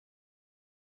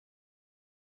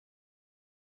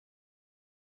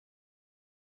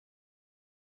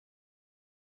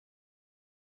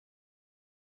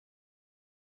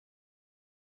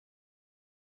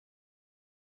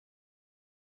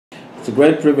It's a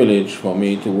great privilege for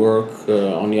me to work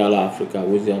on YaLa Africa,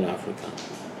 with YaLa Africa.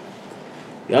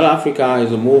 YaLa Africa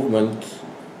is a movement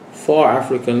for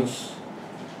Africans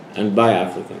and by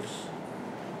Africans.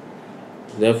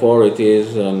 Therefore, it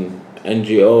is an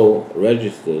NGO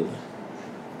registered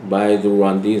by the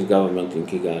Rwandese government in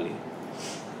Kigali.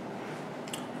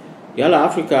 YaLa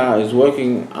Africa is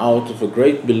working out of a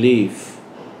great belief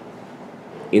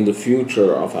in the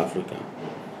future of Africa,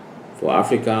 for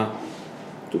Africa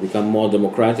to become more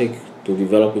democratic, to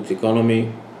develop its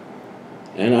economy,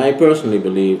 and I personally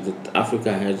believe that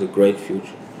Africa has a great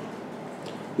future.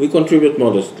 We contribute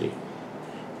modestly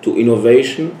to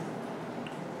innovation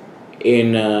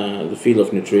in the field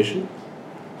of nutrition,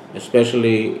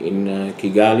 especially in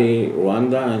Kigali,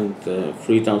 Rwanda, and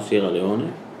Freetown, Sierra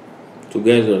Leone,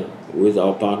 together with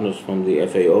our partners from the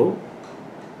FAO.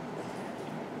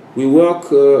 We work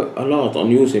a lot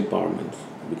on youth empowerment,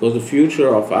 because the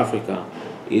future of Africa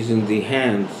is in the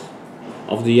hands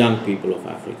of the young people of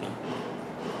Africa.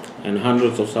 And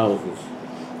hundreds of thousands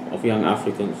of young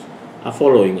Africans are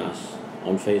following us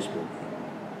on Facebook.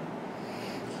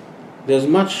 There's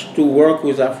much to work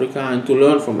with Africa and to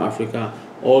learn from Africa,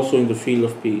 also in the field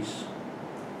of peace.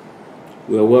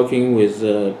 We are working with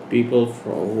people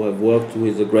who have worked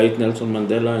with the great Nelson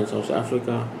Mandela in South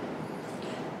Africa,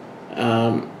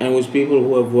 and with people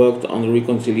who have worked on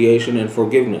reconciliation and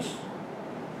forgiveness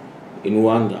in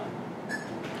Rwanda.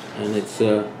 And it's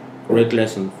a great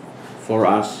lesson for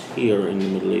us here in the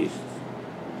Middle East.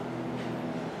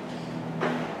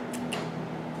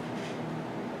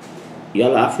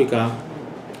 YaLa Africa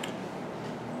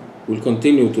will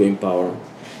continue to empower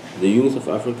the youth of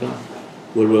Africa,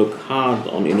 will work hard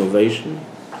on innovation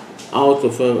out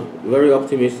of a very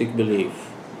optimistic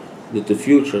belief that the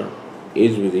future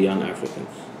is with the young Africans.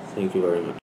 Thank you very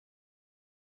much.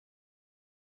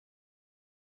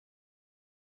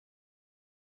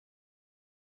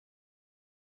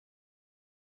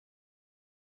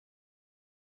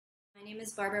 My name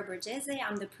is Borgese.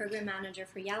 I'm the program manager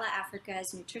for YaLa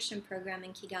Africa's nutrition program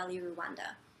in Kigali,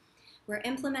 Rwanda. We're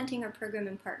implementing our program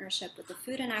in partnership with the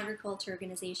Food and Agriculture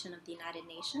Organization of the United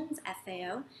Nations,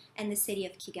 FAO, and the city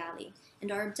of Kigali.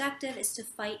 And our objective is to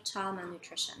fight child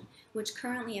malnutrition, which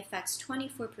currently affects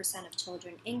 24% of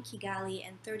children in Kigali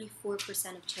and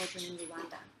 34% of children in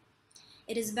Rwanda.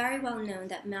 It is very well known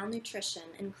that malnutrition,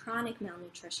 and chronic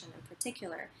malnutrition in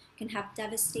particular, can have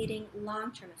devastating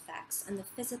long-term effects on the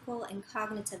physical and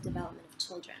cognitive development of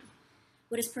children.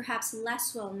 What is perhaps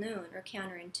less well known or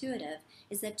counterintuitive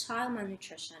is that child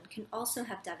malnutrition can also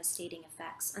have devastating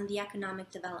effects on the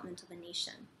economic development of a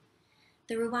nation.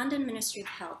 The Rwandan Ministry of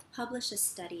Health published a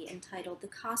study entitled "The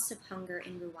Cost of Hunger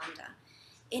in Rwanda."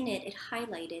 In it, it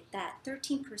highlighted that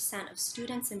 13% of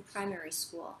students in primary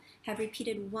school have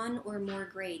repeated one or more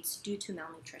grades due to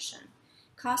malnutrition,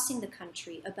 costing the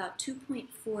country about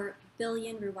 2.4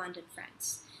 billion Rwandan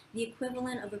francs, the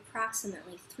equivalent of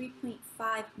approximately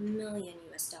 3.5 million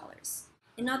US.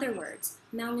 In other words,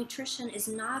 malnutrition is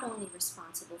not only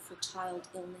responsible for child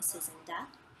illnesses and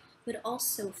death, but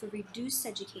also for reduced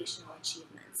educational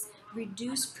achievements,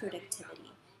 reduced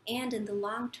productivity, and in the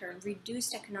long term,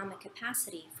 reduced economic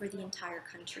capacity for the entire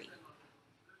country.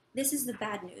 This is the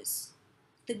bad news.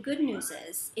 The good news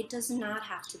is it does not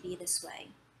have to be this way.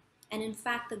 And in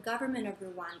fact, the government of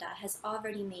Rwanda has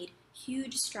already made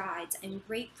huge strides and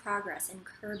great progress in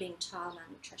curbing child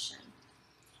malnutrition.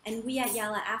 And we at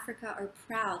YaLa Africa are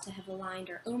proud to have aligned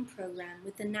our own program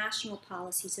with the national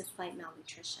policies to fight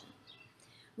malnutrition.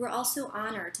 We're also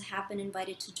honored to have been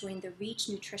invited to join the REACH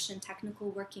Nutrition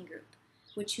Technical Working Group,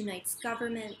 which unites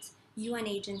government, UN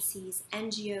agencies,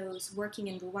 NGOs working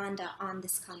in Rwanda on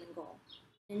this common goal.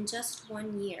 In just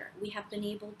 1 year, we have been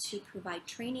able to provide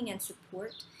training and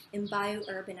support in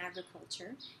bio-urban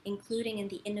agriculture, including in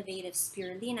the innovative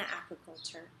spirulina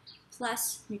aquaculture,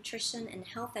 plus nutrition and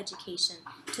health education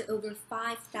to over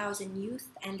 5,000 youth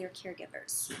and their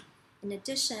caregivers. In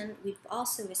addition, we've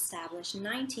also established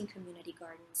 19 community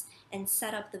gardens and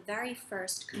set up the very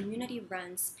first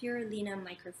community-run spirulina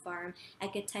microfarm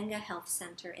at Gatenga Health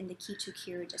Center in the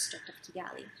Kichukiro district of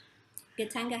Kigali.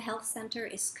 Gatenga Health Center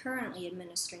is currently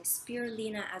administering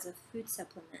spirulina as a food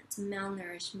supplement to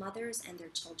malnourished mothers and their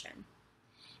children.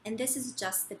 And this is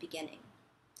just the beginning.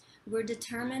 We're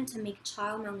determined to make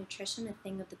child malnutrition a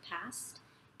thing of the past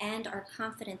and are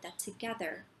confident that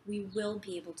together we will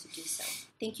be able to do so.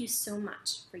 Thank you so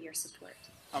much for your support.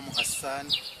 I'm Hassan,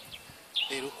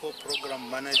 the local program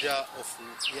manager of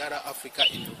YaLa Africa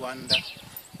in Rwanda.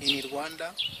 In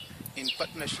Rwanda, in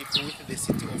partnership with the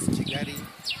city of Kigali,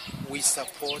 we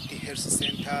support the health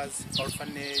centers,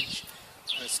 orphanage,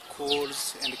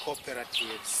 schools, and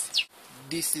cooperatives.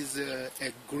 this is a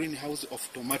greenhouse of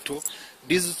tomato.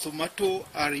 These tomatoes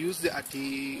are used at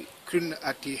the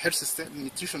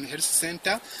nutrition health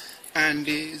center, and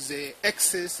the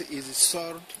excess is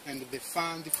sold, and the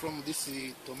fund from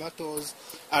these tomatoes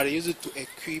are used to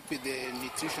equip the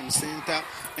nutrition center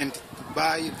and to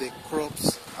buy the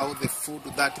crops or the food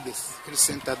that the health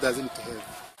center doesn't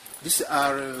have. These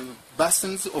are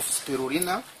basins of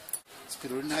spirulina.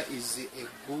 Spirulina is a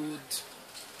good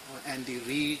and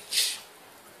rich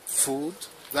food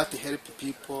that helps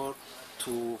people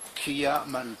to cure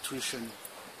malnutrition.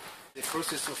 The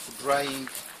process of drying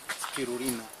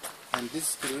spirulina, and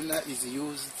this spirulina is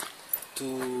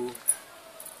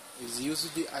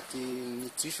used at the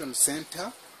nutrition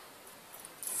center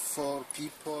for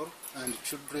people and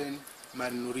children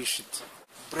malnourished.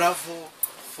 Bravo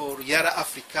for YaLa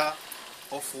Africa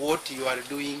of what you are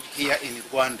doing here in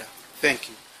Rwanda. Thank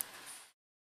you.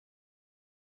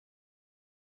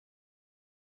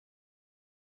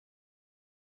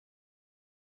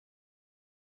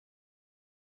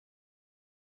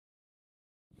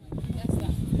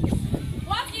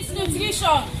 What is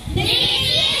nutrition?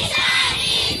 Nutrition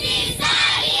is the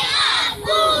study of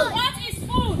food. What is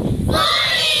food?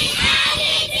 Food is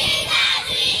anything that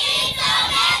we eat to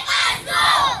make us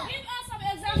grow. Give us some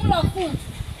example of food.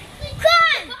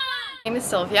 Corn. My name is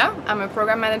Sylvia. I'm a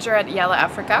program manager at YaLa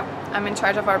Africa. I'm in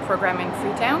charge of our program in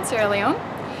Freetown, Sierra Leone.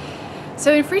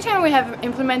 So in Freetown we have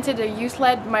implemented a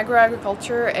youth-led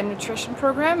microagriculture and nutrition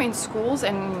program in schools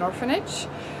and in an orphanage.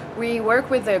 We work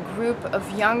with a group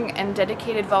of young and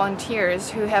dedicated volunteers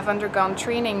who have undergone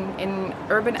training in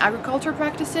urban agriculture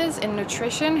practices in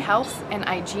nutrition, health and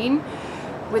hygiene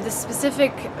with a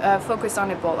specific focus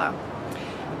on Ebola.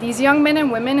 These young men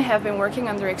and women have been working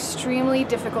under extremely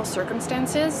difficult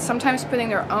circumstances, sometimes putting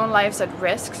their own lives at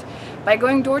risk, by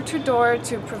going door to door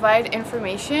to provide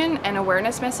information and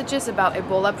awareness messages about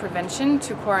Ebola prevention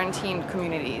to quarantined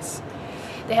communities.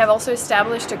 They have also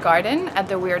established a garden at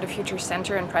the We Are the Future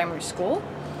Center and Primary School.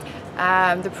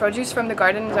 The produce from the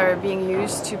gardens are being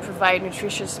used to provide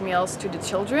nutritious meals to the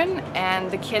children, and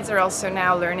the kids are also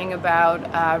now learning about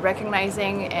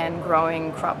recognizing and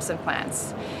growing crops and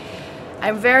plants.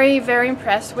 I'm very, very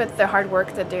impressed with the hard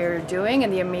work that they're doing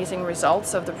and the amazing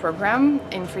results of the program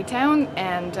in Freetown,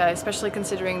 and especially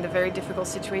considering the very difficult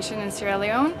situation in Sierra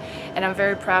Leone, and I'm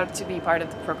very proud to be part of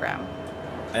the program.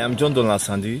 I am John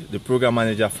Sandi, the program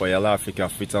manager for YaLa Africa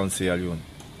Freetown, Sierra Leone.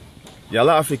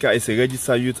 YaLa Africa is a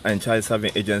registered youth and child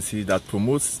serving agency that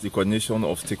promotes the coordination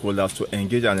of stakeholders to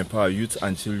engage and empower youth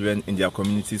and children in their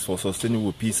communities for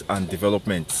sustainable peace and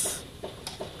development.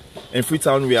 In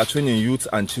Freetown, we are training youth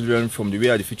and children from the We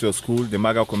Are the Future School, the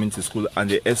Maiga Community School and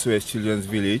the SOS Children's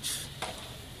Village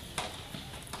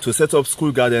to set up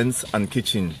school gardens and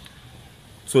kitchen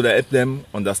so that help them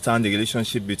understand the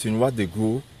relationship between what they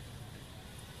grow,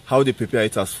 how they prepare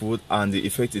it as food, and the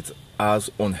effect it has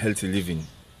on healthy living.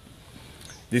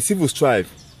 The civil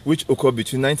strife, which occurred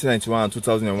between 1991 and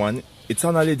 2001,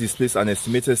 eternally displaced an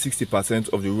estimated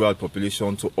 60% of the rural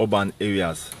population to urban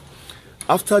areas.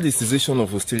 After the cessation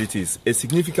of hostilities, a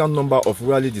significant number of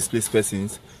rurally displaced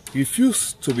persons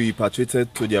refused to be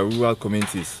repatriated to their rural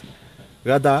communities.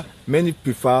 Rather, many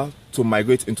prefer to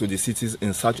migrate into the cities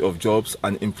in search of jobs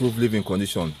and improved living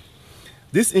conditions.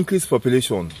 This increased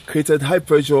population created high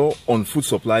pressure on food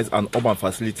supplies and urban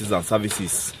facilities and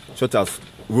services, such as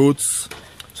roads,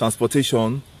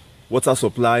 transportation, water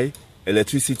supply,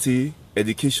 electricity,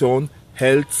 education,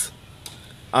 health,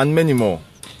 and many more.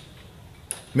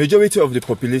 Majority of the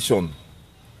population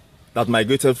that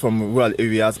migrated from rural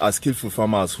areas are skillful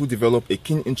farmers who develop a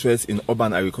keen interest in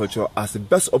urban agriculture as the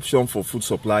best option for food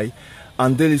supply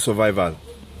and daily survival.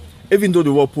 Even though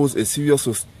the war posed a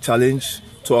serious challenge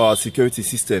to our security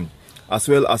system as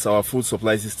well as our food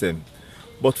supply system,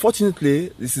 but fortunately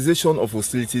the cessation of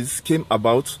hostilities came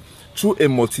about through a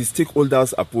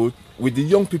multi-stakeholders approach with the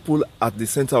young people at the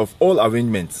center of all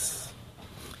arrangements.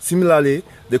 Similarly,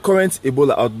 the current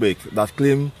Ebola outbreak that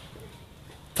claimed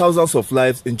thousands of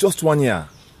lives in just 1 year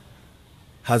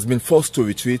has been forced to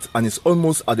retreat and is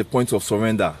almost at the point of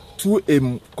surrender through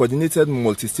a coordinated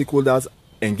multi-stakeholders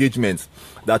engagement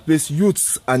that placed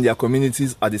youths and their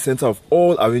communities at the center of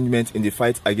all arrangements in the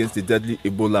fight against the deadly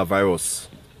Ebola virus.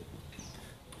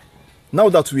 Now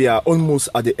that we are almost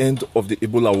at the end of the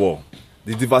Ebola war,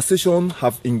 the devastation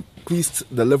have increased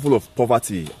the level of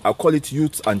poverty. I call it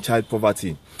youth and child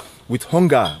poverty, with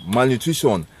hunger,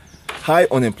 malnutrition, high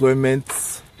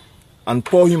unemployment, and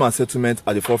poor human settlement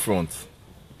at the forefront.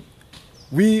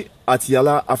 We at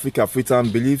YaLa Africa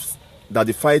Freetown believe that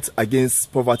the fight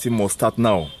against poverty must start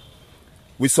now.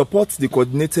 We support the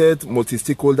coordinated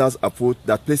multi-stakeholders approach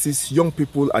that places young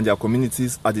people and their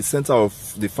communities at the center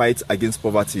of the fight against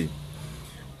poverty.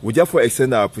 We therefore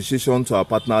extend our appreciation to our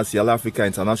partners YaLa Africa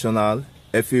International,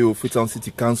 FAO Freetown City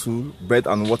Council, Bread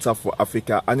and Water for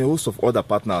Africa, and a host of other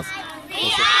partners.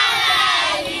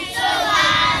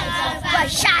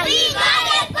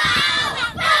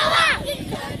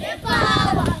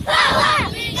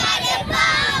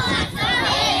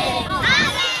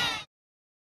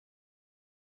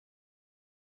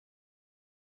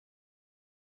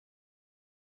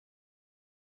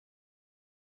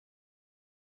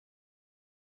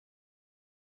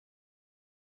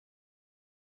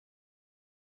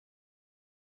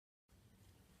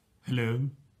 Hello,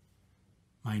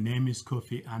 my name is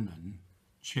Kofi Annan,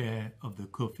 Chair of the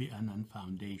Kofi Annan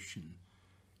Foundation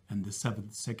and the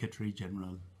 7th Secretary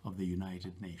General of the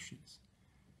United Nations.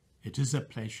 It is a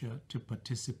pleasure to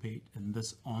participate in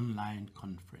this online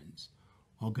conference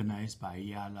organized by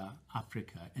YaLa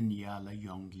Africa and YaLa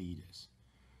Young Leaders.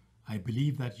 I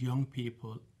believe that young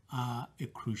people are a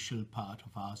crucial part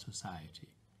of our society.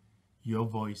 Your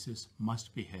voices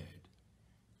must be heard.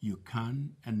 You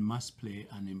can and must play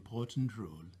an important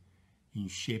role in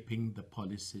shaping the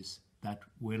policies that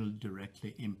will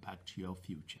directly impact your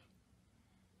future.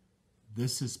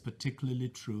 This is particularly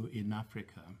true in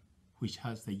Africa, which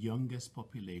has the youngest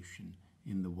population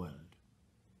in the world.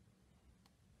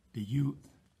 The youth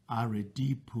are a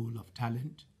deep pool of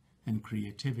talent and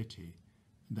creativity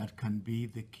that can be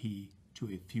the key to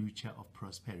a future of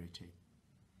prosperity.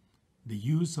 The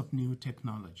use of new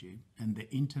technology and the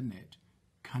internet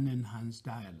can enhance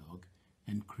dialogue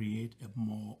and create a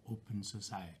more open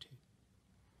society.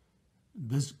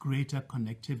 This greater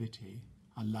connectivity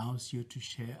allows you to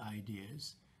share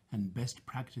ideas and best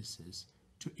practices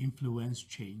to influence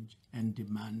change and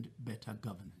demand better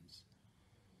governance.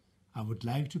 I would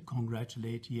like to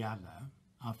congratulate YaLa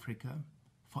Africa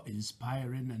for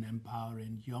inspiring and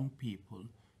empowering young people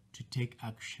to take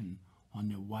action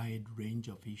on a wide range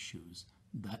of issues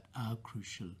that are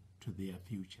crucial to their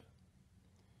future.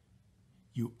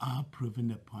 You are proving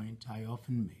a point I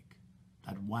often make,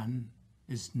 that one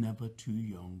is never too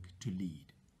young to lead.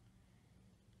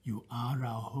 You are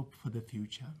our hope for the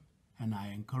future, and I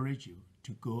encourage you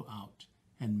to go out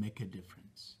and make a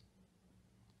difference.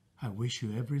 I wish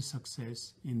you every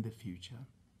success in the future.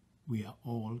 We are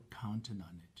all counting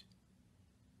on it.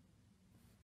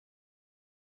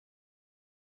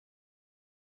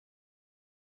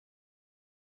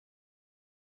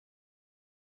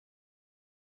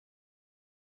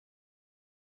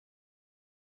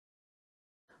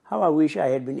 How I wish I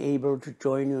had been able to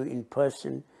join you in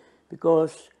person,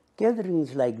 because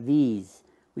gatherings like these,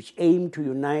 which aim to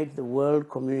unite the world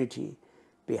community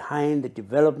behind the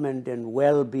development and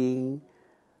well-being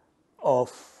of,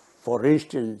 for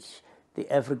instance, the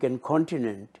African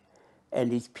continent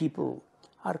and its people,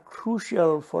 are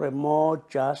crucial for a more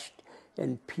just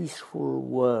and peaceful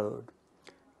world.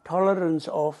 Tolerance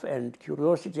of and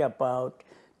curiosity about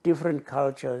different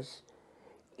cultures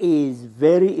is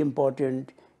very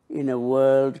important in a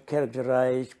world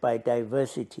characterized by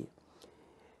diversity.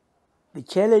 The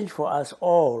challenge for us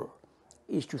all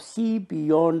is to see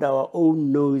beyond our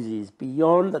own noses,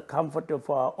 beyond the comfort of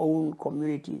our own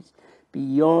communities,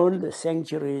 beyond the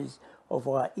sanctuaries of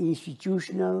our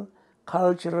institutional,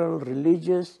 cultural,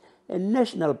 religious, and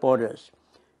national borders,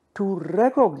 to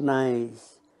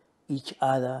recognize each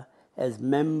other as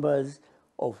members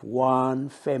of one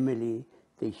family,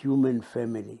 the human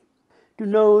family. To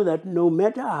know that no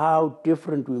matter how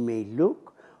different we may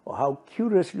look or how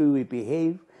curiously we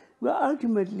behave, we are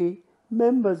ultimately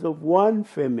members of one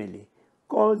family,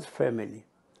 God's family.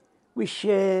 We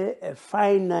share a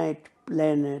finite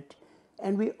planet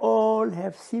and we all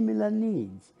have similar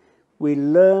needs. We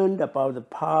learned about the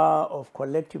power of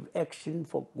collective action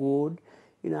for good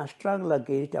in our struggle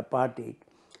against apartheid.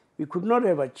 We could not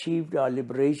have achieved our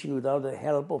liberation without the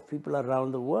help of people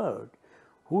around the world,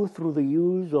 who through the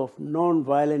use of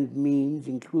non-violent means,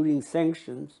 including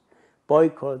sanctions,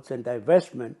 boycotts, and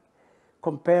divestment,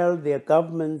 compelled their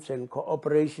governments and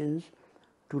corporations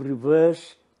to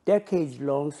reverse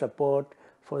decades-long support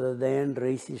for the then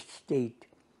racist state.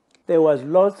 There was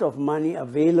lots of money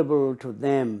available to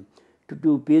them to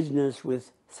do business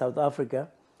with South Africa,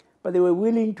 but they were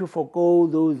willing to forego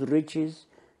those riches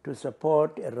to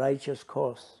support a righteous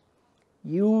cause.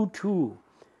 You too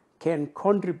can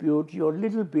contribute your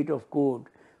little bit of good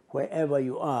wherever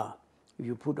you are. If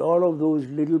you put all of those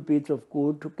little bits of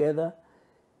good together,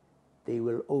 they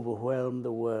will overwhelm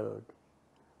the world.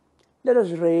 Let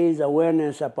us raise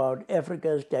awareness about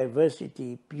Africa's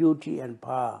diversity, beauty, and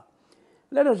power.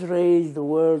 Let us raise the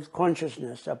world's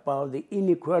consciousness about the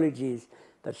inequalities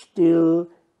that still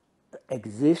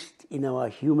exist in our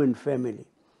human family.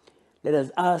 Let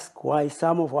us ask why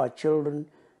some of our children,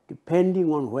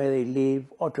 depending on where they live,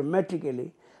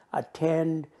 automatically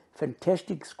attend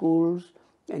fantastic schools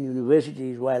and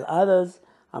universities, while others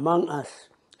among us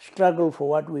struggle for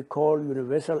what we call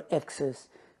universal access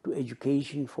to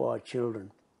education for our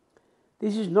children.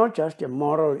 This is not just a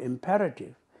moral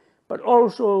imperative, but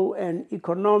also an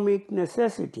economic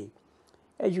necessity.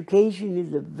 Education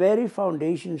is the very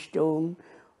foundation stone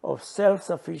of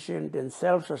self-sufficient and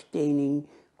self-sustaining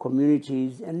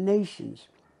communities and nations.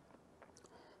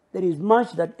 There is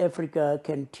much that Africa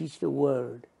can teach the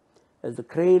world. As the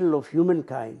cradle of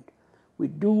humankind, we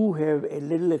do have a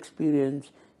little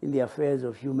experience in the affairs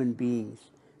of human beings,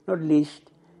 not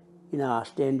least in our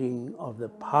understanding of the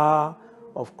power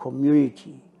of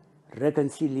community,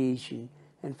 reconciliation,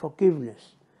 and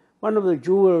forgiveness. One of the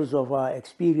jewels of our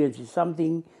experience is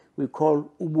something we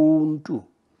call Ubuntu,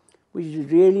 which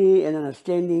is really an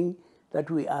understanding that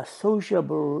we are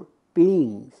sociable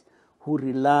beings who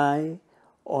rely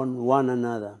on one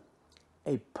another.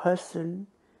 A person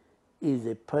is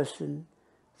a person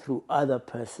through other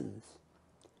persons.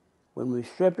 When we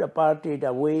swept apartheid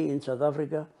away in South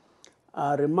Africa,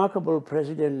 our remarkable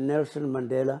President Nelson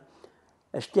Mandela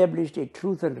established a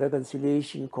Truth and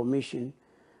Reconciliation Commission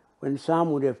when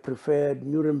some would have preferred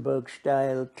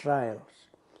Nuremberg-style trials.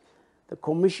 The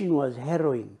commission was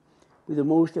harrowing, with the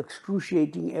most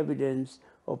excruciating evidence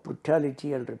of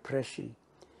brutality and repression.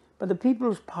 But the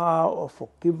people's power of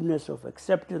forgiveness, of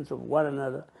acceptance of one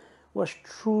another, was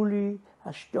truly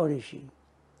astonishing.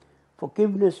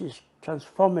 Forgiveness is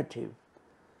transformative.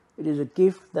 It is a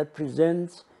gift that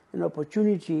presents an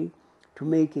opportunity to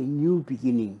make a new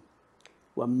beginning.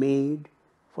 We are made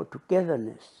for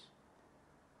togetherness,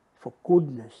 for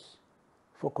goodness,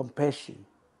 for compassion.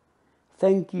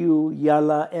 Thank you,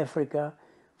 YaLa Africa,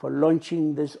 for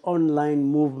launching this online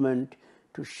movement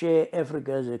to share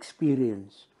Africa's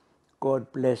experience.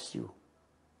 God bless you.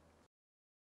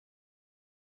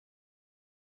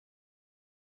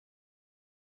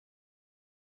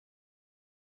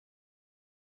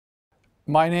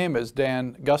 My name is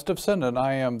Dan Gustafson, and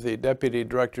I am the Deputy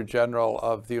Director General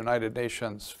of the United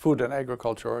Nations Food and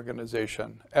Agriculture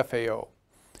Organization, FAO.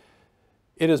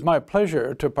 It is my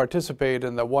pleasure to participate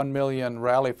in the 1 Million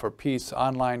Rally for Peace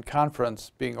online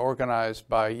conference being organized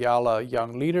by YaLa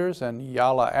Young Leaders and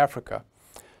YaLa Africa.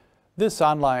 This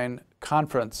online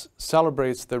conference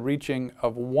celebrates the reaching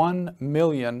of 1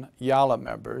 million YaLa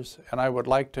members, and I would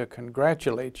like to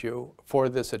congratulate you for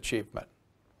this achievement.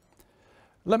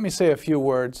 Let me say a few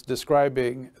words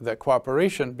describing the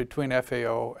cooperation between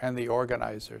FAO and the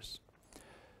organizers.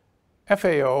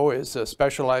 FAO is a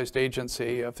specialized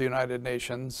agency of the United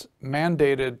Nations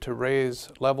mandated to raise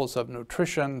levels of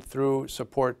nutrition through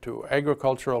support to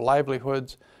agricultural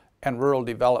livelihoods and rural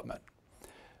development.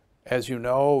 As you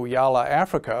know, YaLa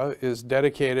Africa is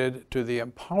dedicated to the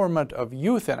empowerment of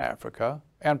youth in Africa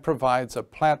and provides a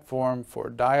platform for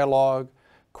dialogue,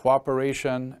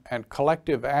 cooperation, and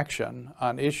collective action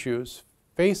on issues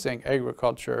facing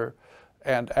agriculture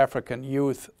and African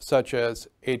youth, such as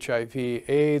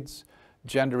HIV/AIDS,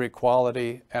 gender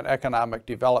equality, and economic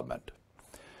development.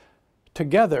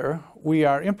 Together, we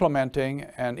are implementing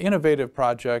an innovative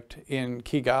project in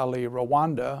Kigali,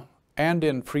 Rwanda, and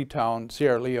in Freetown,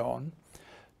 Sierra Leone,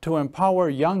 to empower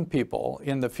young people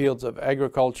in the fields of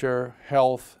agriculture,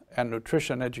 health, and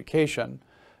nutrition education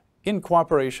in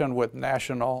cooperation with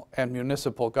national and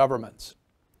municipal governments.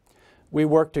 We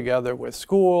work together with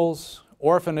schools,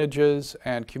 orphanages,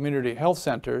 and community health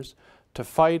centers to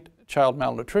fight child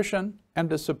malnutrition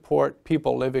and to support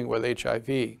people living with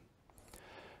HIV.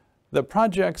 The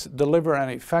projects deliver an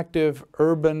effective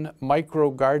urban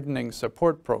micro-gardening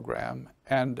support program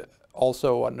and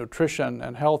also a nutrition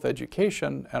and health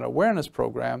education and awareness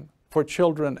program for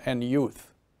children and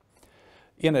youth.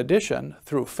 In addition,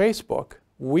 through Facebook,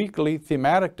 weekly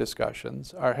thematic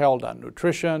discussions are held on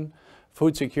nutrition,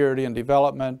 food security and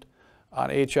development, on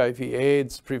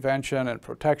HIV/AIDS prevention and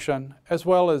protection, as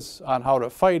well as on how to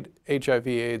fight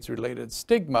HIV/AIDS related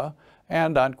stigma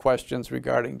and on questions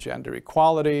regarding gender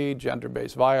equality,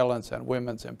 gender-based violence, and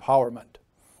women's empowerment.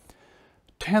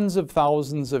 Tens of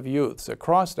thousands of youths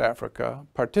across Africa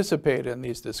participate in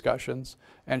these discussions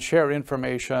and share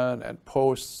information and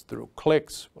posts through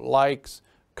clicks, likes,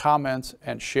 comments,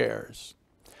 and shares.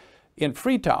 In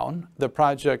Freetown, the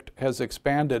project has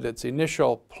expanded its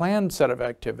initial planned set of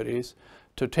activities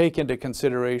to take into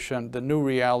consideration the new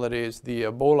realities the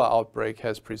Ebola outbreak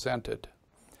has presented.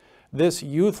 This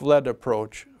youth-led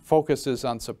approach focuses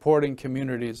on supporting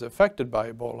communities affected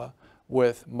by Ebola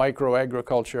with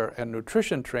microagriculture and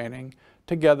nutrition training,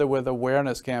 together with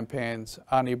awareness campaigns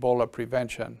on Ebola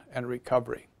prevention and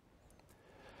recovery.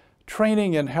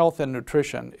 Training in health and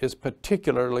nutrition is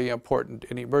particularly important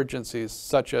in emergencies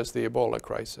such as the Ebola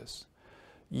crisis.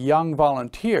 Young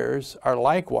volunteers are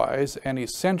likewise an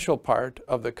essential part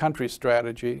of the country's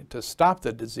strategy to stop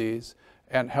the disease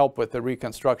and help with the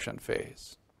reconstruction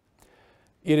phase.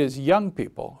 It is young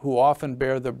people who often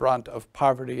bear the brunt of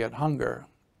poverty and hunger,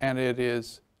 and it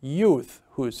is youth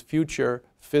whose future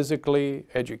physically,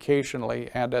 educationally,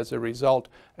 and as a result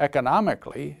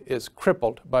economically is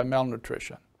crippled by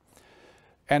malnutrition.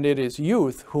 And it is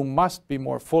youth who must be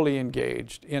more fully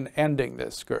engaged in ending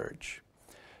this scourge.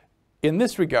 In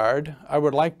this regard, I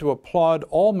would like to applaud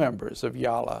all members of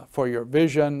YaLa for your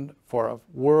vision for a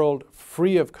world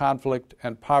free of conflict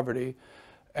and poverty,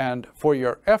 and for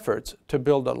your efforts to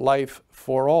build a life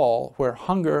for all where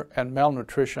hunger and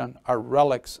malnutrition are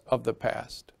relics of the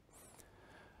past.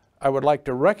 I would like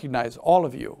to recognize all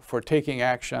of you for taking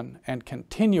action and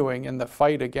continuing in the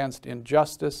fight against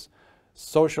injustice,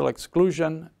 social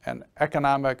exclusion, and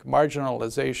economic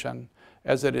marginalization,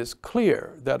 as it is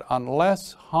clear that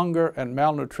unless hunger and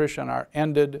malnutrition are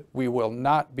ended, we will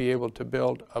not be able to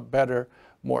build a better,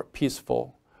 more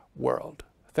peaceful world.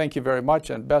 Thank you very much,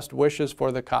 and best wishes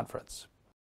for the conference.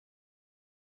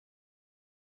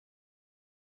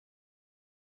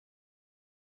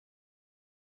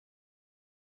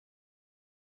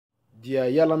 Dear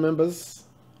YaLa members,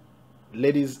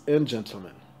 ladies and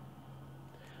gentlemen,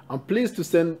 I'm pleased to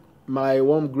send my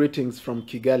warm greetings from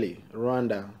Kigali,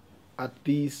 Rwanda, at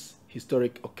this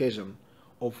historic occasion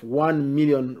of 1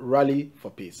 million Rally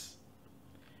for Peace.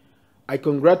 I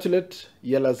congratulate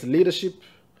YaLa's leadership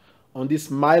on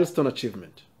this milestone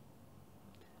achievement.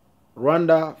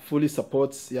 Rwanda fully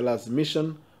supports YaLa's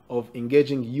mission of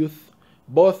engaging youth,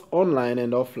 both online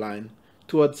and offline,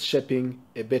 towards shaping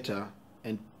a better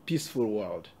and peaceful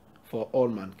world for all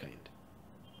mankind.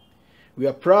 We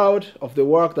are proud of the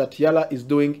work that YaLa is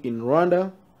doing in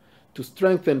Rwanda to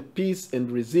strengthen peace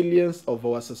and resilience of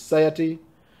our society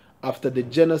after the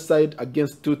genocide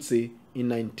against Tutsi in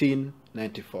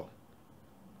 1994.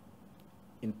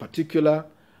 In particular,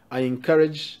 I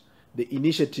encourage the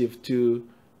initiative to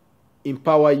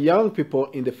empower young people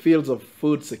in the fields of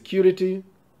food security,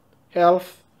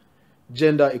 health,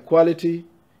 gender equality,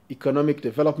 economic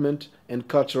development, and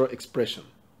cultural expression.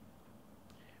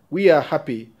 We are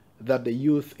happy that the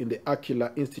youth in the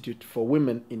Akilah Institute for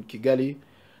Women in Kigali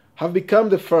have become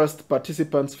the first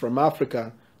participants from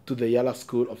Africa to the YaLa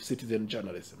School of Citizen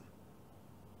Journalism.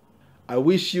 I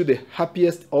wish you the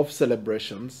happiest of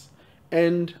celebrations,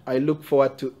 and I look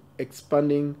forward to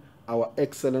expanding our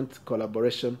excellent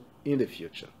collaboration in the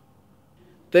future.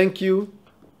 Thank you,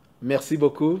 merci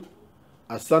beaucoup,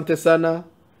 asante sana,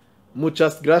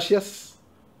 muchas gracias,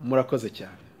 murakoze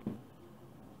cyane.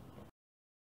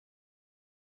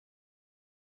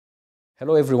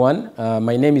 Hello everyone,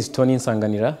 my name is Tony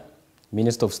Nsanganira,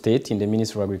 Minister of State in the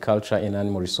Ministry of Agriculture and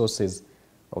Animal Resources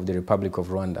of the Republic of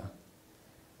Rwanda.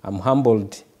 I'm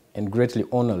humbled and greatly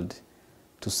honored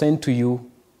to send to you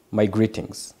my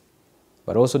greetings,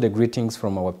 but also the greetings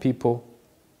from our people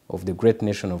of the great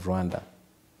nation of Rwanda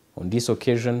on this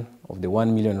occasion of the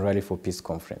 1 Million Rally for Peace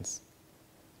Conference.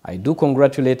 I do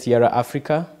congratulate YaLa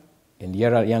Africa and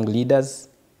YaLa young leaders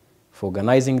for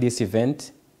organizing this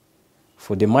event,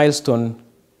 for the milestone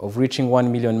of reaching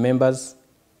 1 million members,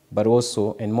 but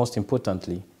also, and most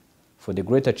importantly, for the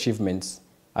great achievements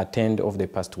attained over the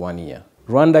past 1 year.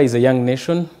 Rwanda is a young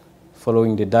nation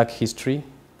following the dark history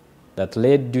that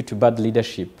led, due to bad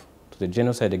leadership, to the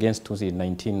genocide against Tutsi in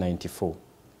 1994.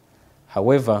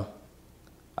 However,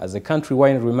 as a country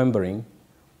while remembering,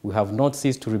 we have not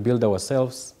ceased to rebuild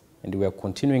ourselves, and we are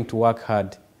continuing to work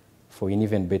hard for an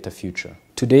even better future.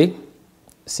 Today,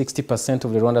 60%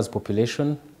 of the Rwanda's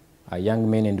population are young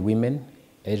men and women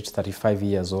aged 35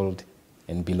 years old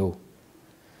and below.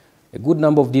 A good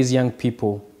number of these young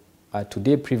people are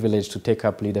today privileged to take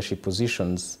up leadership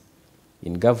positions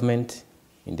in government,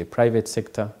 in the private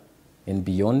sector, and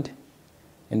beyond,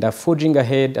 and are forging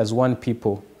ahead as one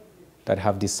people that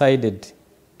have decided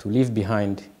to leave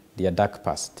behind their dark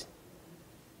past.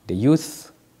 The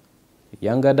youth, the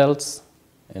young adults,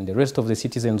 and the rest of the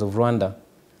citizens of Rwanda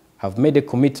have made a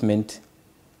commitment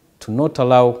to not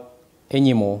allow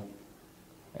anymore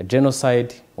a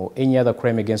genocide or any other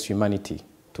crime against humanity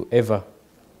to ever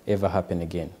happen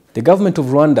again. The government of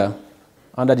Rwanda,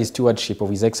 under the stewardship of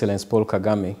His Excellency Paul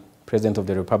Kagame, President of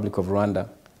the Republic of Rwanda,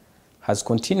 has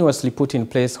continuously put in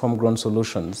place homegrown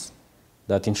solutions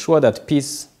that ensure that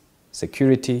peace,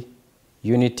 security,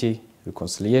 unity,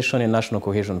 reconciliation, and national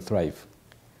cohesion thrive.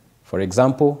 For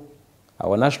example,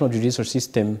 our national judicial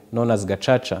system, known as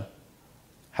Gacaca,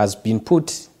 has been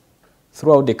put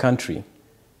throughout the country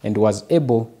and was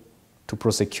able to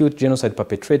prosecute genocide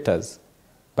perpetrators,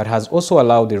 but has also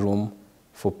allowed the room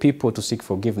for people to seek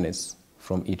forgiveness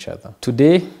from each other.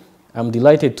 Today, I'm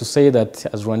delighted to say that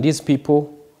as Rwandese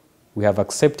people, we have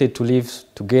accepted to live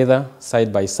together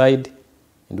side by side,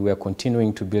 and we are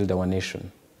continuing to build our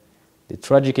nation. The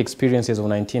tragic experiences of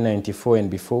 1994 and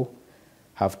before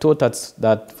have taught us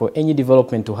that for any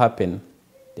development to happen,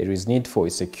 there is need for a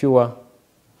secure,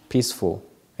 peaceful,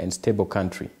 and stable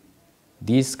country.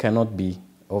 This cannot be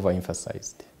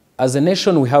overemphasized. As a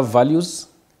nation, we have values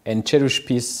and cherish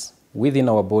peace within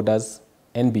our borders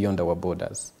and beyond our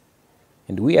borders.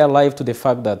 And we are alive to the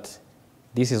fact that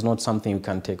this is not something we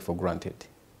can take for granted.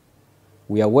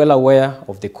 We are well aware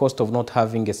of the cost of not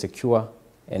having a secure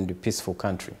and peaceful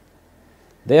country.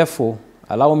 Therefore,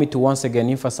 allow me to once again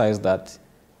emphasize that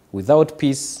without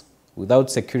peace, without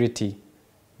security,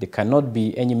 there cannot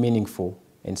be any meaningful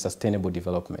and sustainable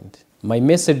development. My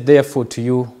message, therefore, to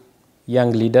you,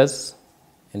 young leaders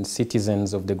and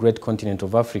citizens of the great continent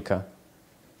of Africa,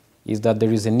 is that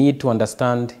there is a need to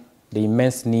understand the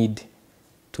immense need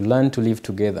to learn to live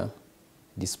together,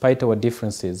 despite our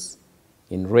differences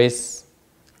in race,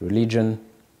 religion,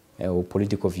 or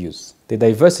political views. The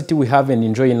diversity we have and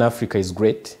enjoy in Africa is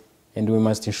great, and we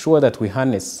must ensure that we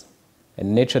harness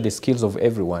and nurture the skills of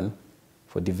everyone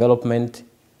for development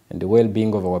and the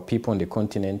well-being of our people on the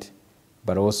continent,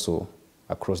 but also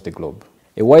across the globe.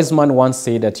 A wise man once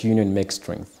said that union makes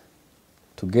strength.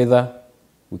 Together,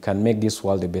 we can make this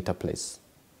world a better place.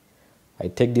 I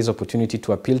take this opportunity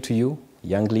to appeal to you,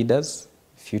 young leaders,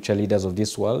 future leaders of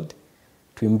this world,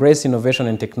 to embrace innovation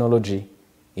and technology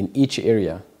in each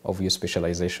area of your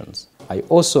specializations. I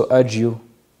also urge you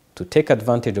to take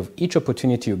advantage of each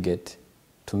opportunity you get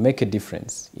to make a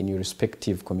difference in your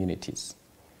respective communities.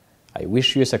 I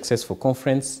wish you a successful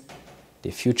conference.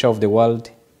 The future of the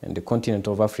world and the continent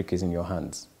of Africa is in your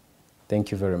hands.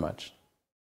 Thank you very much.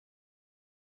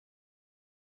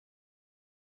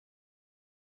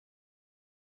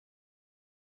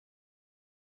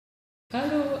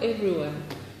 Hello everyone,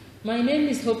 my name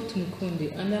is Hope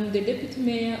Tumukunde and I'm the Deputy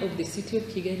Mayor of the City of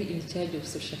Kigali in charge of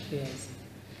social affairs.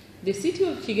 The City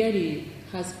of Kigali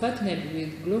has partnered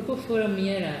with Global Forum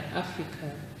YaLa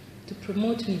Africa to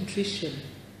promote nutrition.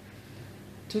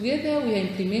 Together we are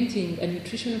implementing a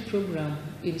nutrition program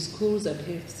in schools and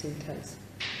health centers.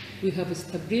 We have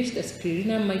established a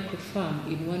spirulina microfarm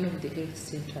in one of the health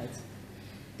centers.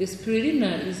 The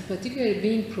spirulina is particularly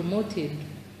being promoted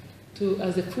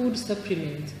as a food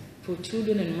supplement for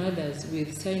children and mothers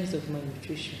with signs of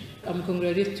malnutrition. I'm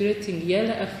congratulating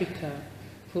YaLa Africa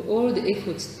for all the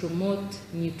efforts to promote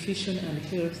nutrition and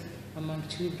health among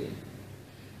children.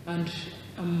 And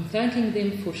I'm thanking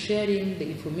them for sharing the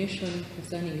information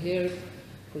concerning health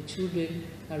for children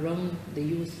around the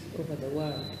youth over the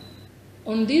world.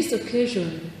 On this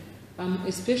occasion, I'm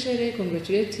especially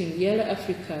congratulating YaLa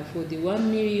Africa for the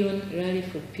 1 Million Rally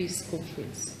for Peace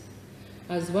conference.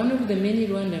 As one of the many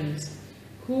Rwandans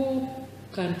who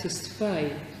can testify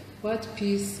what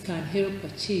peace can help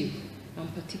achieve, I'm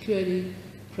particularly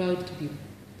proud to be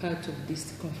part of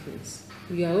this conference.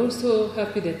 We are also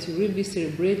happy that we will be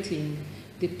celebrating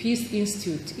the Peace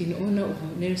Institute in honor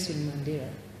of Nelson Mandela.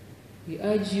 We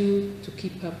urge you to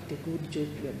keep up the good job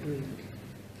you are doing.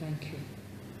 Thank you.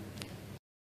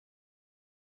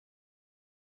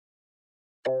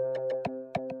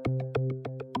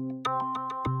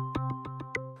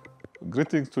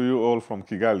 Greetings to you all from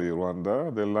Kigali,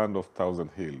 Rwanda, the land of thousand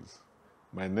hills.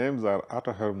 My names are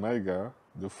Attaher Maiga,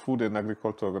 the Food and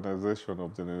Agriculture Organization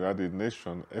of the United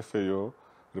Nations, FAO,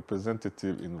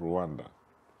 representative in Rwanda.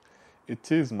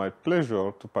 It is my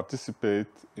pleasure to participate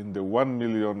in the 1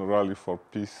 Million Rally for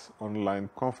Peace online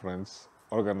conference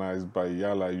organized by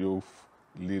YaLa Youth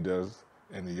Leaders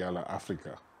and YaLa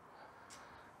Africa.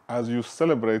 As you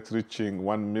celebrate reaching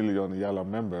 1 million YaLa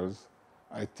members,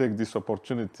 I take this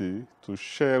opportunity to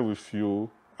share with you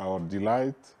our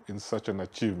delight in such an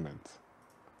achievement.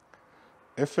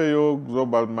 FAO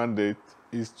global mandate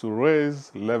is to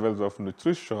raise levels of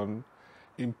nutrition,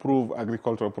 improve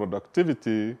agricultural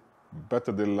productivity,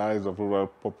 better the lives of rural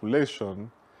population,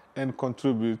 and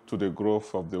contribute to the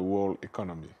growth of the world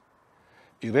economy.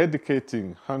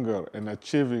 Eradicating hunger and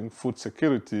achieving food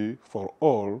security for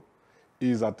all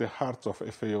is at the heart of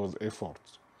FAO's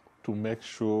efforts to make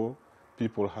sure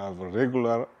people have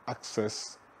regular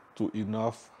access to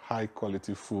enough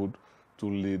high-quality food to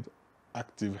lead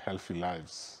active, healthy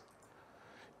lives.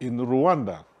 In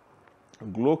Rwanda,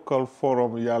 Global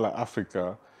Forum YaLa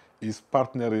Africa is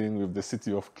partnering with the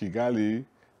city of Kigali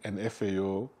and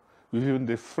FAO within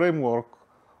the framework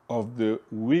of the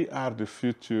We Are the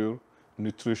Future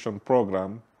nutrition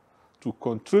program to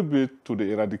contribute to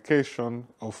the eradication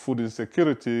of food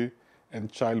insecurity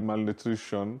and child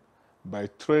malnutrition by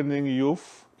training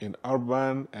youth in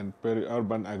urban and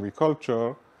peri-urban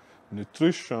agriculture,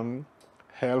 nutrition,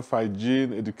 health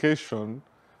hygiene education,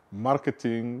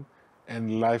 marketing,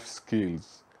 and life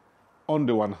skills on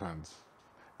the one hand,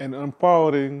 and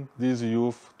empowering these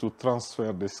youth to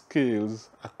transfer the skills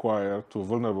acquired to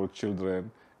vulnerable children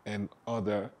and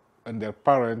their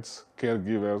parents,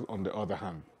 caregivers on the other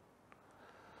hand.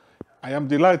 I am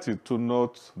delighted to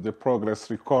note the progress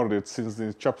recorded since the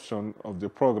inception of the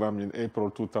program in April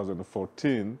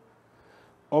 2014.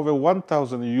 Over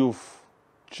 1,000 youth,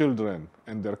 children,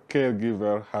 and their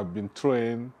caregivers have been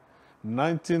trained,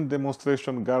 19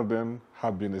 demonstration gardens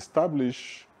have been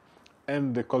established,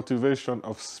 and the cultivation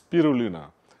of spirulina,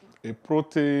 a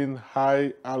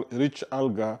protein-rich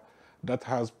alga that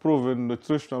has proven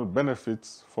nutritional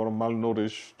benefits for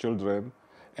malnourished children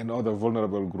and other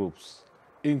vulnerable groups,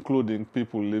 including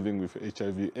people living with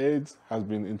HIV/AIDS, has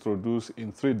been introduced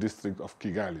in 3 districts of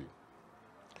Kigali.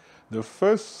 The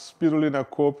first spirulina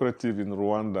cooperative in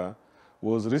Rwanda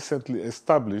was recently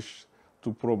established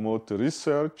to promote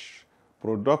research,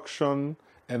 production,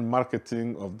 and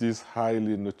marketing of this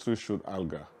highly nutritious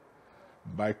alga.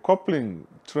 By coupling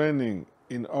training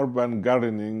in urban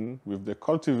gardening with the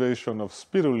cultivation of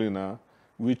spirulina,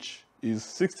 which is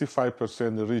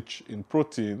 65% rich in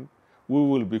protein, we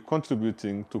will be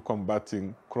contributing to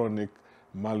combating chronic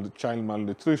child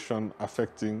malnutrition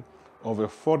affecting over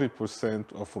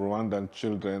 40% of Rwandan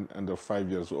children under 5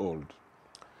 years old.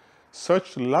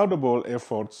 Such laudable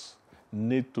efforts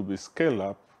need to be scaled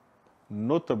up,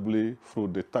 notably through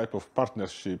the type of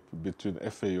partnership between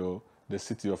FAO, the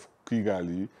city of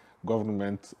Kigali,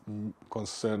 government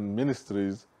concerned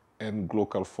ministries, and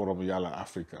Global Forum YaLa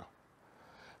Africa.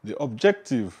 The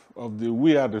objective of the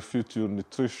We Are the Future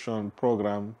nutrition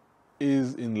program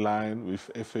is in line with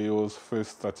FAO's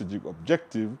first strategic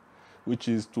objective, which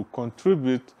is to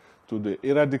contribute to the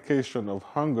eradication of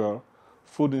hunger,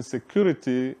 food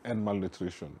insecurity, and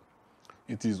malnutrition.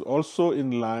 It is also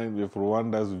in line with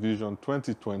Rwanda's Vision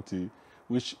 2020,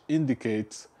 which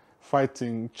indicates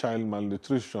fighting child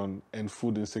malnutrition and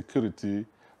food insecurity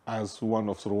as one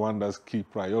of Rwanda's key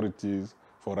priorities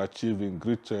for achieving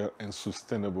greater and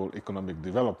sustainable economic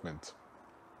development.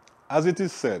 As it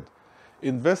is said,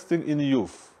 investing in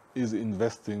youth is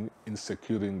investing in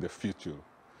securing the future.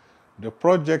 The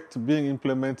project being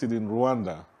implemented in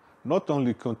Rwanda not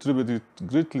only contributed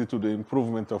greatly to the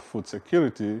improvement of food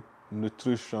security,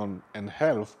 nutrition, and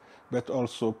health, but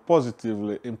also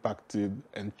positively impacted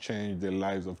and changed the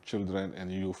lives of children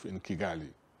and youth in Kigali.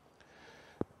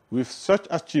 With such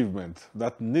achievements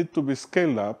that need to be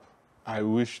scaled up, I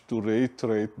wish to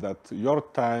reiterate that your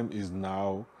time is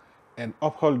now, and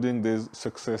upholding these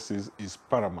successes is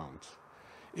paramount.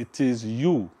 It is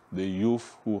you, the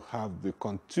youth, who have to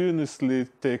continuously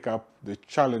take up the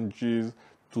challenges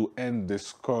to end the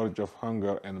scourge of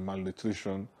hunger and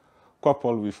malnutrition,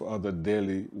 coupled with other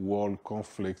daily world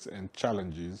conflicts and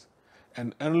challenges.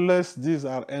 And unless these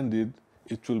are ended,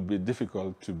 it will be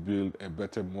difficult to build a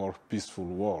better, more peaceful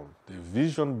world. The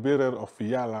vision bearers of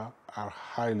YaLa are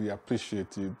highly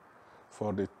appreciated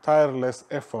for the tireless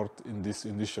effort in this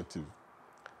initiative.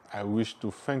 I wish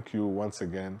to thank you once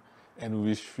again and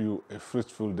wish you a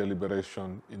fruitful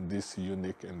deliberation in this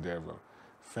unique endeavor.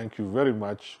 Thank you very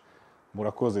much.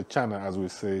 Murakoze Chana, as we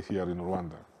say here in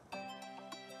Rwanda.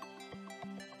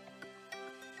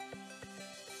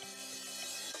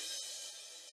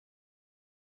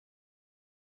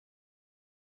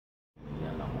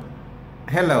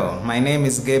 Hello, my name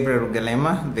is Gabriel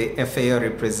Rugalema, the FAO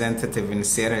representative in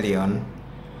Sierra Leone.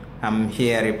 I'm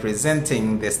here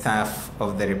representing the staff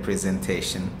of the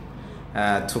representation.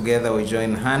 Together we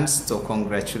join hands to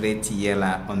congratulate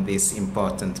YaLa on this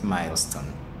important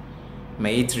milestone.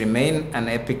 May it remain an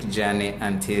epic journey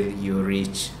until you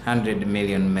reach 100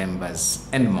 million members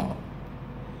and more.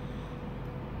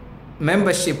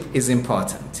 Membership is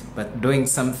important, but doing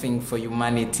something for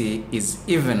humanity is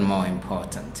even more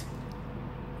important.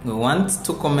 We want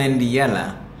to commend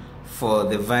YaLa for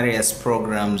the various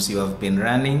programs you have been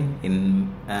running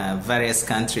in various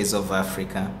countries of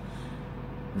Africa.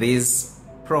 These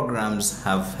programs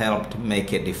have helped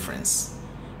make a difference.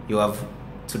 You have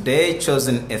today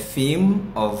chosen a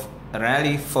theme of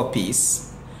Rally for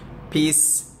Peace.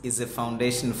 Peace is a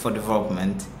foundation for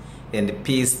development, and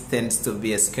peace tends to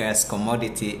be a scarce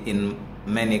commodity in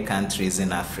many countries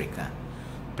in Africa.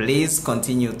 Please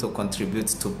continue to contribute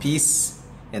to peace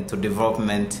and to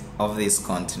development of this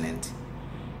continent.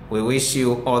 We wish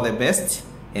you all the best,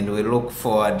 and we look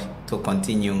forward to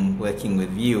continuing working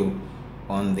with you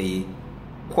on the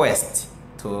quest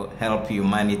to help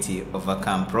humanity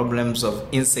overcome problems of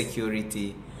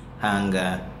insecurity,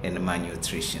 hunger, and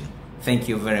malnutrition. Thank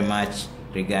you very much.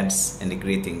 Regards and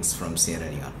greetings from Sierra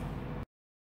Leone.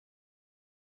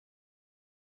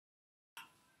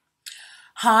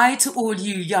 Hi to all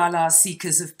you YaLa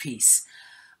seekers of peace.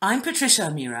 I'm Patricia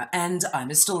Amira, and I'm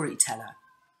a storyteller.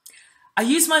 I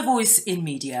use my voice in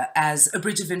media as a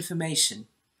bridge of information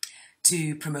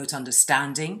to promote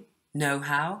understanding,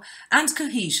 know-how, and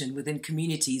cohesion within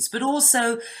communities, but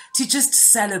also to just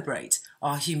celebrate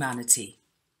our humanity.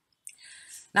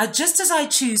 Now, just as I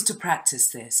choose to practice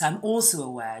this, I'm also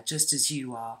aware, just as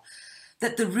you are,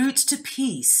 that the route to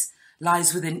peace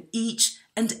lies within each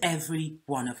and every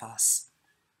one of us.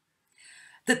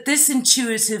 That this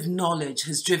intuitive knowledge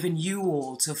has driven you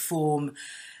all to form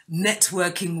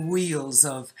networking wheels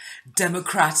of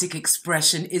democratic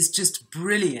expression is just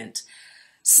brilliant.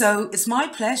 So it's my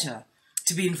pleasure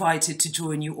to be invited to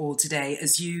join you all today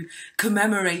as you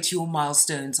commemorate your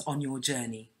milestones on your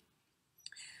journey.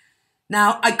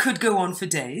 Now, I could go on for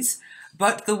days,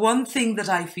 but the one thing that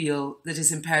I feel that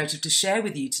is imperative to share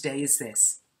with you today is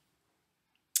this.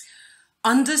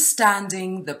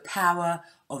 Understanding the power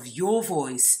of your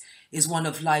voice is one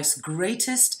of life's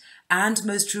greatest and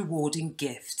most rewarding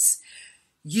gifts.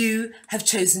 You have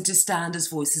chosen to stand as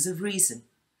voices of reason,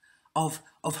 of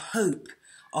hope,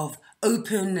 of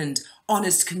open and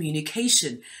honest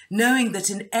communication, knowing that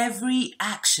in every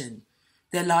action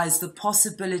there lies the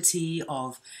possibility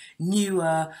of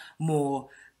newer, more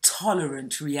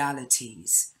tolerant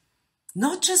realities.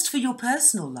 Not just for your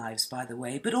personal lives, by the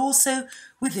way, but also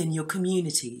within your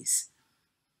communities.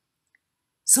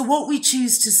 So what we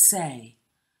choose to say,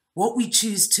 what we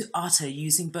choose to utter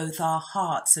using both our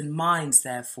hearts and minds,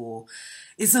 therefore,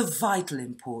 is of vital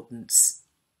importance.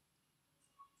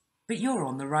 But you're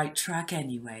on the right track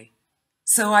anyway.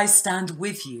 So I stand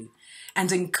with you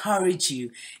and encourage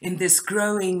you in this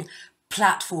growing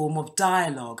platform of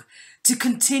dialogue to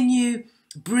continue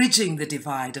bridging the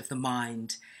divide of the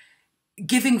mind,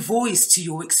 giving voice to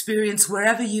your experience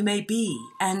wherever you may be,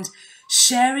 and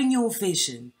sharing your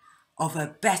vision of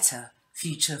a better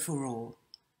future for all.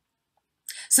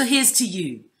 So here's to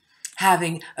you,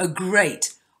 having a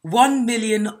great 1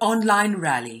 million online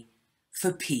rally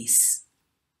for peace.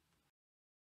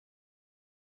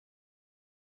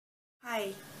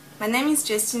 Hi, my name is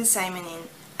Justine Simonin.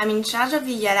 I'm in charge of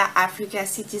the YaLa Africa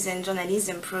Citizen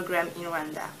Journalism Program in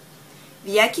Rwanda.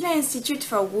 The Akilah Institute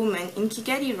for Women in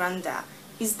Kigali, Rwanda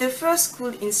is the first school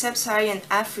in sub-Saharan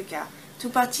Africa to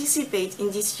participate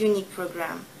in this unique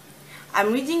program.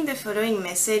 I'm reading the following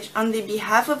message on the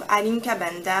behalf of Aline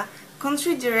Kabanda,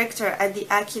 Country Director at the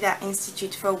Akilah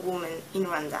Institute for Women in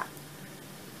Rwanda.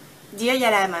 Dear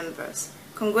YaLa members,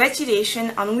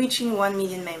 congratulations on reaching 1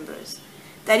 million members.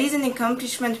 That is an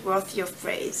accomplishment worthy of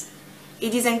praise.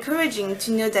 It is encouraging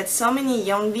to know that so many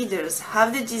young leaders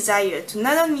have the desire to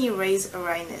not only raise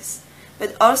awareness,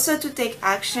 but also to take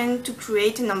action to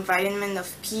create an environment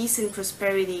of peace and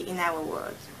prosperity in our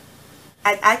world.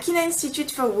 At Akilah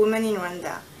Institute for Women in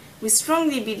Rwanda, we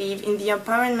strongly believe in the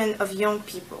empowerment of young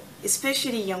people,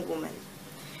 especially young women.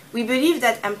 We believe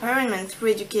that empowerment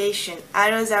through education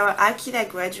allows our Akilah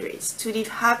graduates to live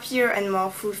happier and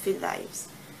more fulfilled lives.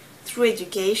 Through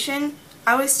education,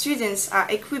 our students are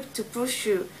equipped to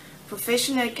pursue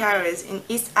professional careers in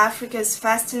East Africa's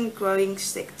fastest growing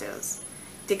sectors: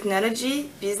 technology,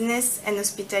 business, and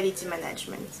hospitality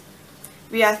management.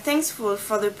 We are thankful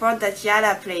for the part that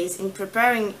YaLa plays in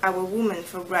preparing our women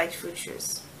for bright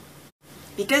futures.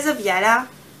 Because of YaLa,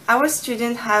 our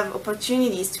students have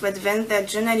opportunities to advance their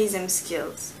journalism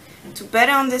skills, to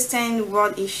better understand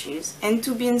world issues, and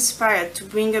to be inspired to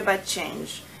bring about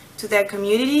change to their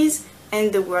communities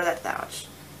and the world at large.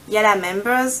 YaLa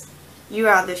members, you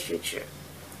are the future.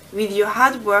 With your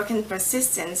hard work and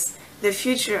persistence, the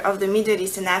future of the Middle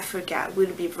East and Africa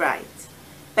will be bright.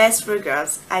 Best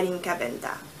regards, Aline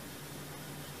Kabanda.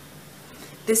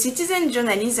 The Citizen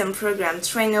Journalism Program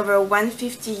trained over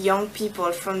 150 young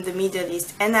people from the Middle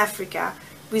East and Africa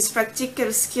with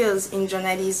practical skills in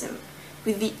journalism,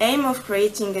 with the aim of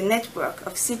creating a network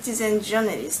of citizen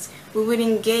journalists who will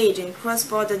engage in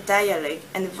cross-border dialogue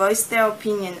and voice their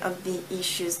opinion of the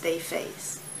issues they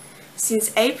face.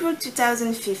 Since April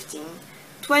 2015,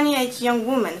 28 young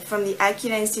women from the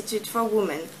Akilah Institute for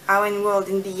Women are enrolled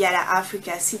in the YaLa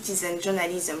Africa Citizen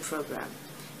Journalism Program.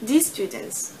 These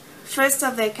students, first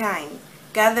of their kind,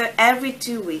 gather every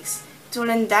 2 weeks to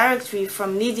learn directly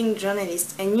from leading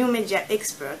journalists and new media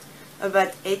experts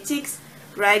about ethics,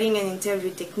 writing and interview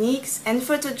techniques, and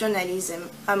photojournalism,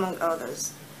 among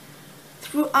others.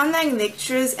 Through online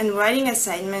lectures and writing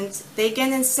assignments, they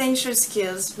gain essential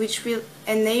skills which will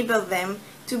enable them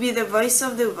to be the voice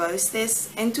of the voiceless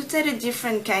and to tell a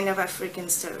different kind of African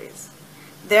stories.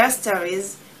 Their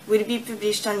stories will be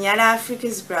published on YaLa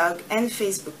Africa's blog and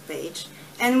Facebook page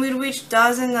and will reach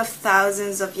dozens of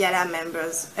thousands of YaLa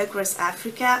members across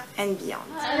Africa and beyond.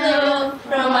 Hello,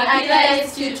 from Akilah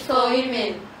Institute for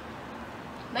Women.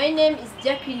 My name is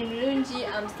Jacqueline Mlunji.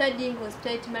 I'm studying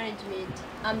hospitality management.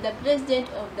 I'm the president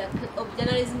of the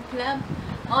Journalism Club.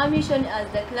 Our mission as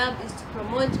the club is to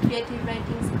promote creative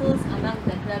writing skills among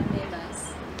the club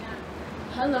members.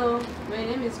 Hello, my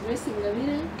name is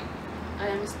Nsengimana. I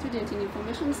am a student in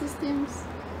information systems.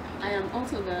 I am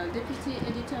also the deputy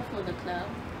editor for the club.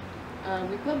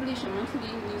 We publish a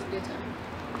monthly newsletter.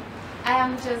 I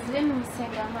am Justine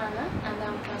Nsengimana and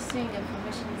I'm pursuing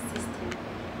information system.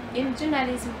 In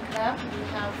Journalism Club, we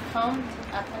have formed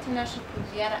a partnership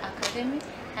with YaLa Academy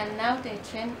and now they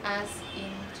train us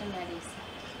in journalism.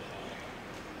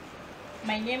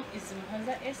 My name is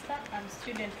Mhoza Esther. I'm a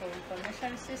student of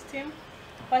information system.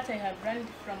 What I have learned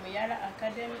from YaLa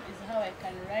Academy is how I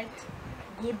can write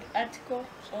good article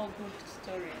or good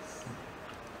stories.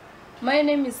 My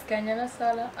name is Kanyana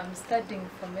Sala. I'm studying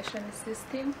information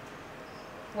system.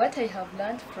 What I have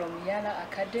learned from YaLa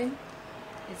Academy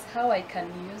is how I can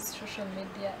use social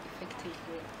media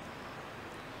effectively.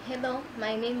 Hello,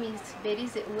 my name is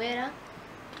Borgese.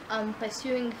 I'm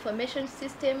pursuing information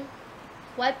system.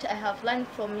 What I have learned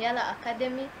from YaLa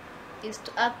Academy is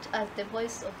to act as the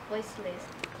voice of voiceless.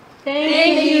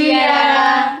 Thank you,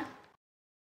 YaLa.